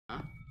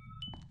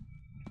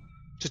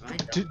Just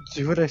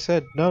do what I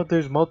said. No,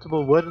 there's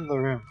multiple wood in the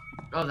room.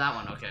 Oh, that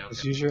one. Okay.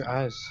 Just use your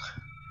eyes.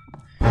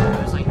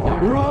 I was like,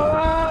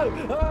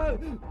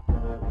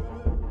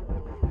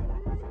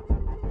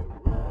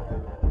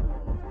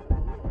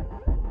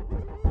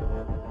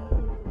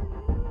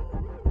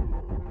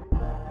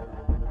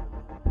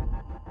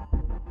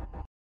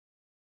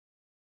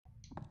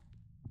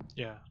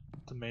 Yeah,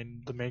 the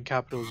main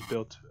capital is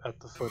built at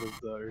the foot of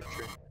the earth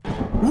tree.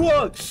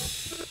 What?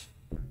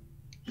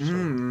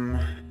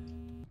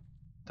 Then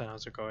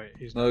how's it going?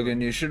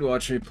 Logan, you should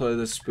watch me play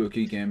this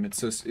spooky game. It's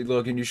so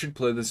Logan, you should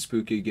play this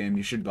spooky game.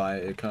 You should buy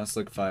it. It costs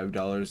like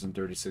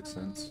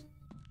 $5.36.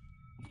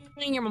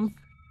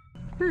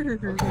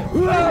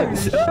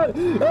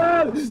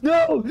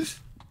 No!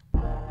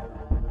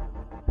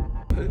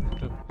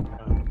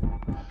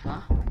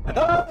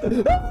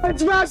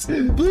 It's Max!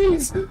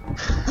 Please!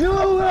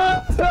 No!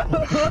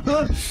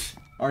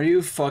 Are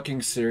you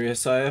fucking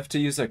serious? I have to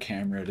use a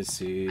camera to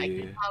see. I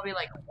could probably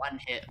like one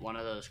hit one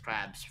of those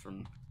crabs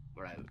from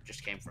where I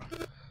just came from.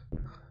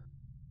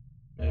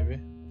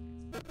 Maybe.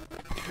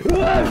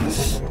 Yeah.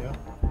 So,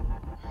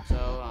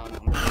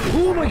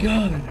 oh my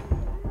god!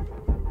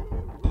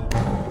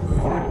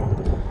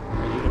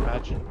 Can you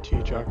imagine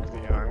T-Jock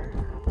VR?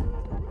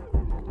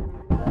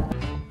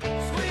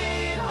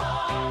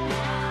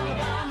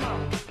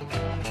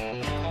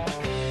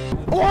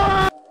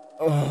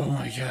 Oh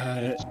my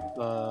god.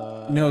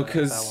 No,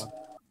 cause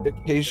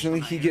occasionally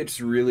he gets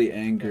really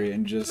angry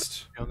and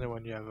just the only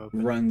one you have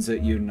open. Runs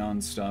at you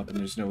non-stop and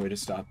there's no way to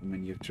stop him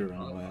and you have to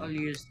run away. I'll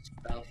use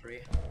spell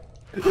free.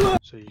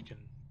 So you can,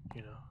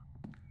 you know,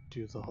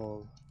 do the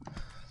whole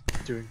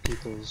doing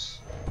people's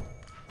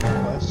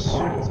quests.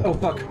 Oh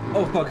fuck!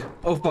 Oh fuck!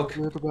 Oh fuck!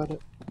 Weird about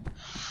it.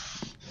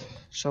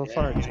 So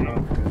far it's not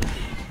good.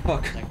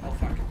 Fuck. Like, oh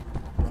fuck.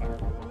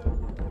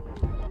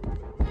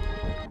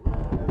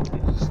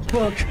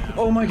 Fuck!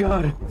 Oh my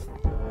god!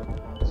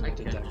 Like,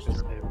 Abe has been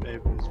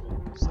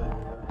saying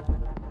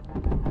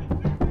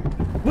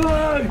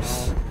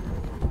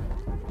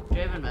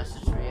Javen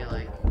messaged me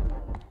like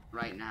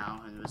right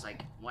now and was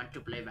like, "Want to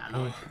play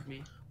Valorant with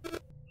me?"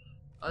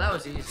 Oh, that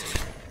was easy.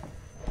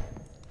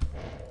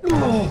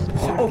 Oh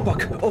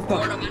fuck! Oh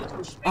fuck!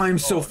 I'm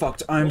so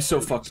fucked. I'm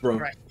so fucked, bro.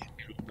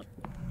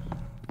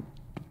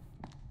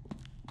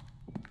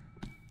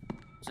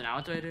 So now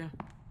what do I do?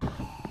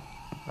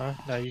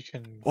 now you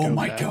can. Oh go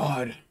my back.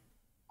 god!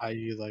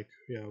 You like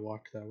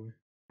walk that way.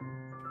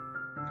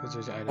 Because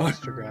there's items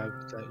to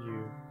grab that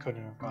you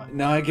couldn't have gotten.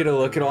 Now I get to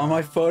look at all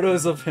my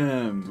photos of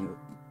him.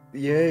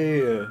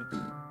 Yay!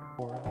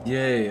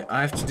 Yay!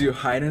 I have to do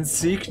hide and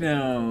seek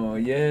now.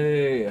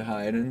 Yay!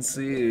 Hide and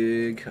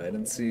seek, hide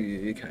and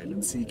seek, hide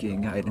and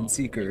seeking, hide and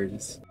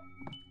seekers.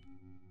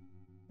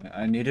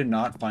 I need to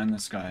not find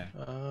this guy.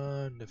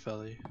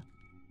 Nefelli.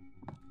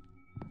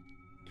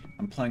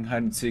 I'm playing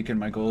hide and seek and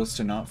my goal is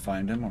to not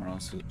find him or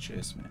else he'll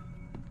chase me.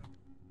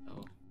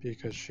 Oh.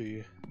 Because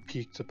she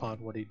peeked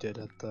upon what he did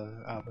at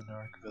the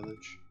Albanark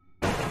village.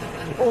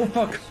 Oh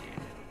fuck!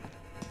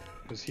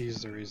 Because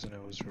he's the reason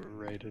it was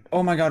raided.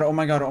 Oh my god, oh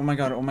my god, oh my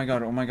god, oh my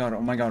god, oh my god,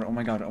 oh my god, oh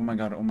my god, oh my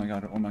god, oh my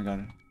god, oh my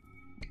god.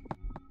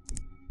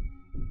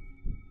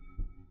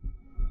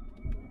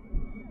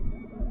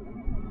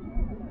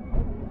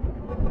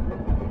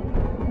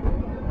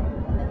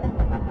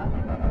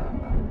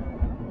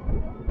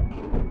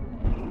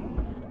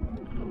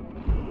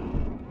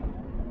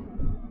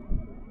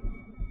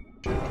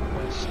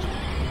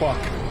 Fuck,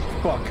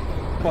 fuck,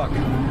 fuck,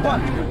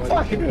 fuck,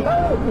 fuck,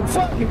 oh,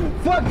 fuck,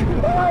 fuck,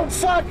 oh,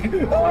 fuck,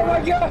 oh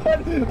my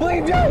god,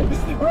 please don't,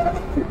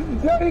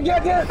 no, you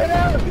get this,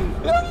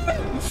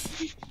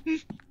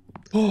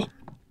 no, oh.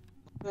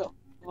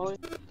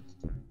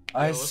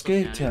 I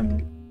escaped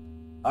him,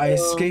 I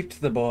escaped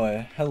the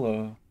boy,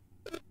 hello.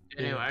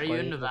 Anyway, why are you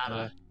in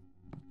Nevada?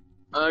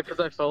 Cause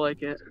I felt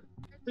like it.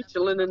 We're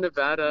chilling in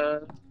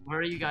Nevada. Where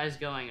are you guys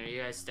going? Are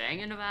you guys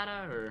staying in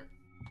Nevada or?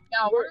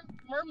 Yeah, we're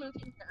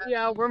moving.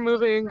 Yeah, we're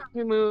moving.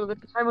 We moved.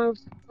 I moved.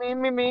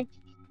 Me.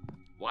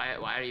 Why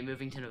are you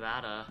moving to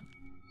Nevada?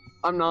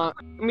 I'm not.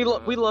 We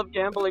love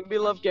gambling. We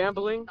love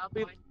gambling.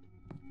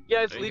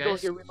 Yeah, it's legal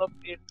here. We love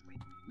it.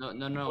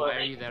 No. Why are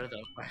you there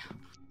though?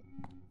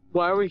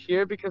 Why are we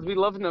here? Because we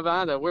love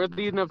Nevada. We're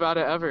the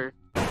Nevada ever.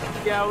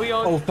 Yeah, we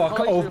all. Oh fuck!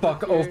 Oh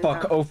fuck! Oh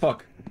fuck! Oh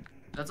fuck!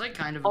 That's like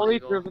kind of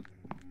illegal.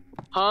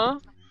 Huh?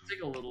 It's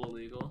like a little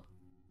illegal.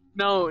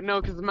 No,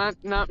 because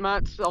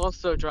Matt's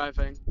also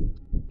driving.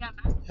 Yeah,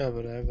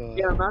 but I have a...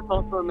 Yeah, Matt's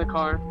also in the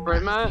car.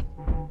 Right, Matt?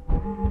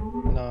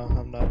 No,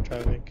 I'm not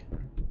driving.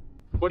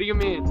 What do you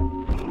mean?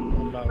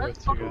 I'm not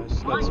with you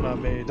guys. That's not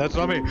me. That's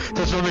not me!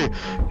 That's not me!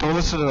 Don't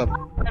listen to them!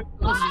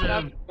 Listen to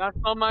them. That's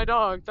not my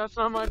dog. That's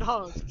not my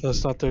dog.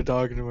 That's not their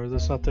dog anymore.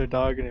 That's not their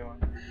dog anymore.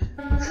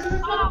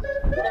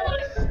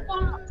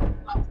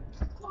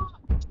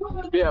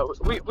 Yeah,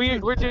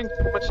 we're doing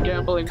so much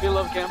gambling. We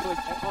love gambling.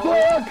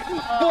 Fuck!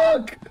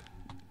 Fuck!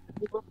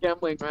 We love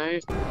gambling,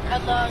 right? Fuck!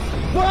 Ah,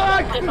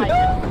 fuck!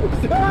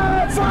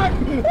 Ah!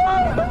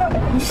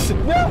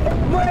 No,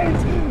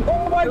 please!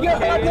 Oh my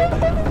god!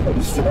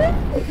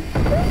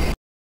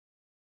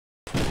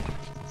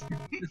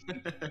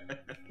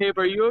 Gabe,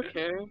 are you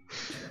okay?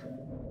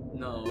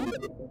 No.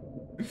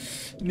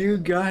 New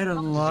guide Did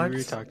unlocked. you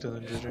re-talk to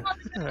them, Ginger?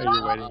 Are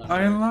you waiting?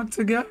 I unlocked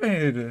a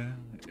guide.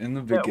 In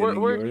the Yeah,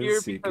 beginning, we're you're the here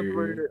because seeker.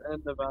 we're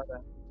in Nevada.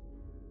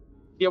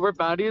 Yeah, we're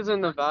baddies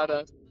in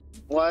Nevada.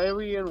 Why are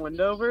we in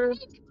Wendover?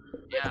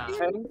 Yeah.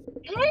 Hank?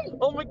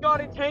 Oh my god,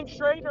 it's Hank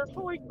Schrader!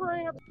 Holy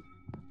crap!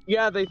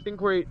 Yeah, they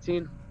think we're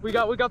 18. We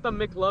got the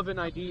McLovin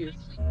IDs.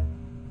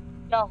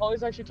 Yeah,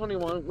 Holly's actually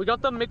 21. We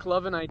got the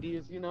McLovin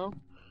IDs, you know?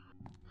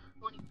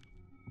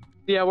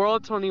 Yeah, we're all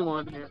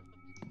 21 here.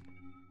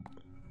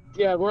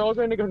 Yeah, we're all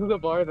going to go to the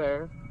bar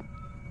there.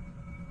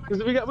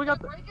 Cause we got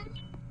the...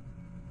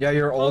 Yeah,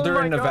 you're older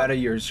my in God. Nevada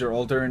years. You're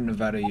older in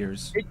Nevada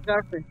years.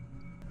 Exactly.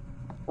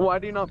 Why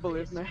do you not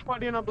believe me? Why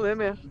do you not believe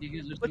me?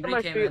 Because Look at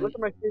my feet. Look at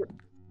my feet.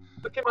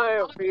 Look at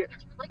my feet.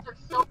 Legs are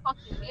so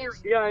fucking hairy.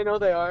 Yeah, I know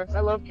they are. I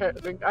love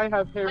I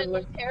have hairy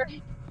legs.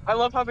 I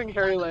love having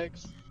hairy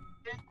legs.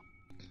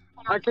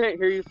 I can't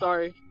hear you.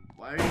 Sorry.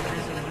 Why are you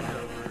guys in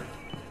Wendover?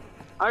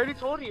 I already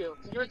told you.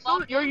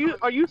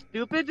 Are you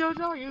stupid,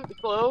 Jojo? Are you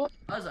slow?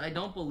 Us, I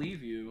don't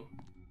believe you.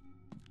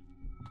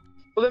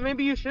 Well, then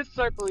maybe you should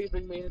start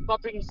believing me and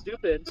stop being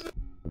stupid.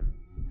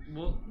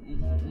 Well,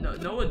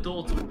 no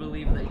adults would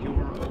believe that you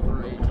were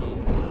over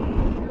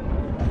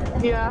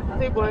 18. Yeah,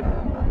 they would.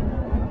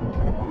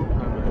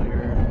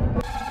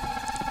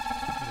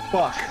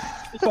 Fuck.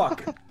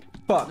 Fuck.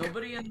 Fuck.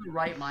 Nobody in the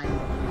right mind.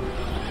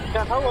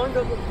 Yeah, how long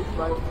does it take,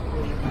 right?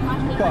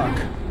 Fuck.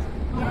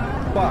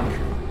 Fuck.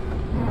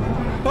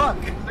 Fuck.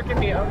 Look at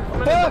me. I'm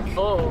gonna Fuck.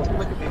 Oh,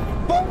 look at me.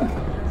 Fuck.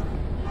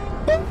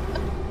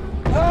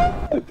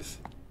 Ah.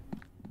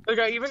 Look,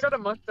 I even got a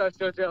mustache,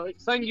 Jojo.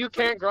 Son, you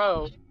can't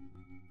grow.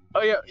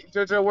 Oh yeah,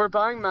 Jojo, we're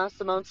buying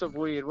mass amounts of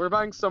weed. We're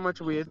buying so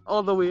much weed.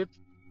 All the weed.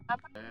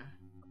 Okay.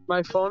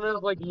 My phone is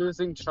like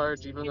losing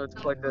charge even though it's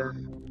plugged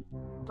in.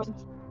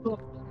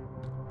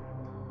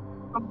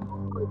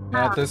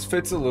 Yeah, this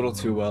fits a little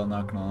too well,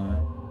 not gonna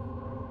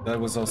lie. That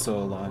was also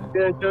a lie.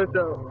 Yeah,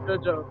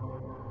 Jojo.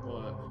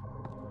 What?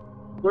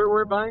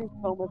 We're buying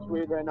so much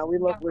weed right now. We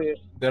love weed.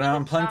 Then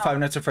I'm playing Five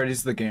Nights at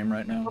Freddy's the game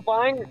right We're now.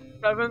 buying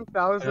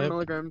 7,000 Yep.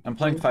 milligrams. I'm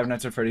playing Five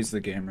Nights at Freddy's the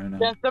game right now.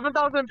 Yeah,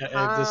 7,000 Yeah, Abe,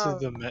 pounds.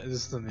 this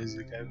is the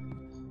music, Abe.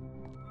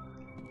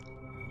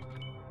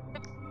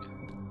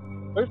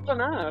 Where's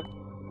FNAF?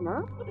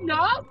 FNAF?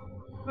 No.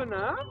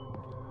 FNAF?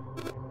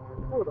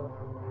 Hold on.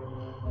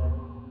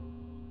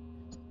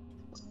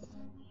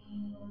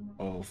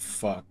 Oh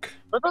fuck.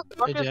 Where the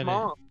fuck Hey, is Jenny.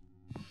 mom?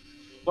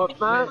 What,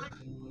 Matt?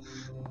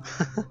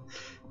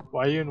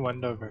 Why are you in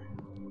Wendover?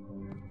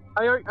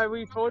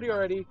 We told you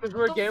already, because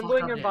we're What the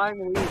gambling fuck, and okay.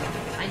 buying weed.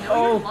 I know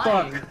Oh, you're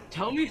lying. fuck.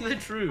 Tell me the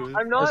truth.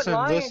 I'm not Listen,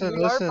 lying, listen,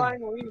 we listen. are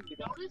buying weed.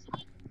 Notice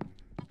when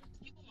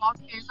people walk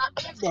in,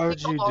 not Why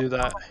would you do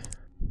that?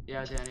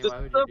 Yeah, Danny, why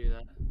would you do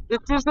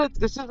that?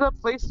 This is a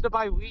place to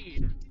buy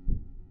weed.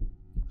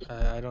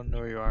 I don't know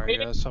where you are.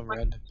 Maybe Yeah, some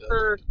random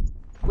dude.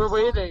 We're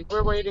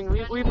waiting.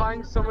 We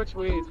buying so much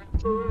weed.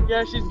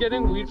 Yeah, she's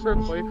getting weed for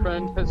her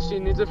boyfriend because she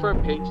needs it for a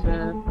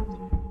patient.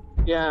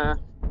 Yeah.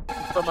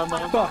 For my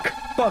mom. Fuck.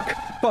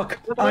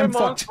 With my I'm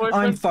mom's fucked.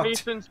 I'm boyfriend's fucked.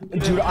 patient's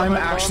needed Dude, for I'm my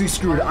actually mom.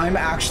 screwed. I'm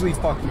actually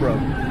fucked, bro.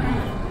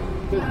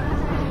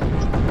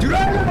 Dude,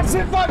 I'm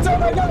actually fucked. Oh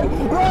my god.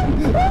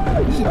 Run.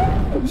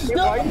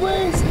 No,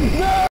 please.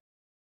 No.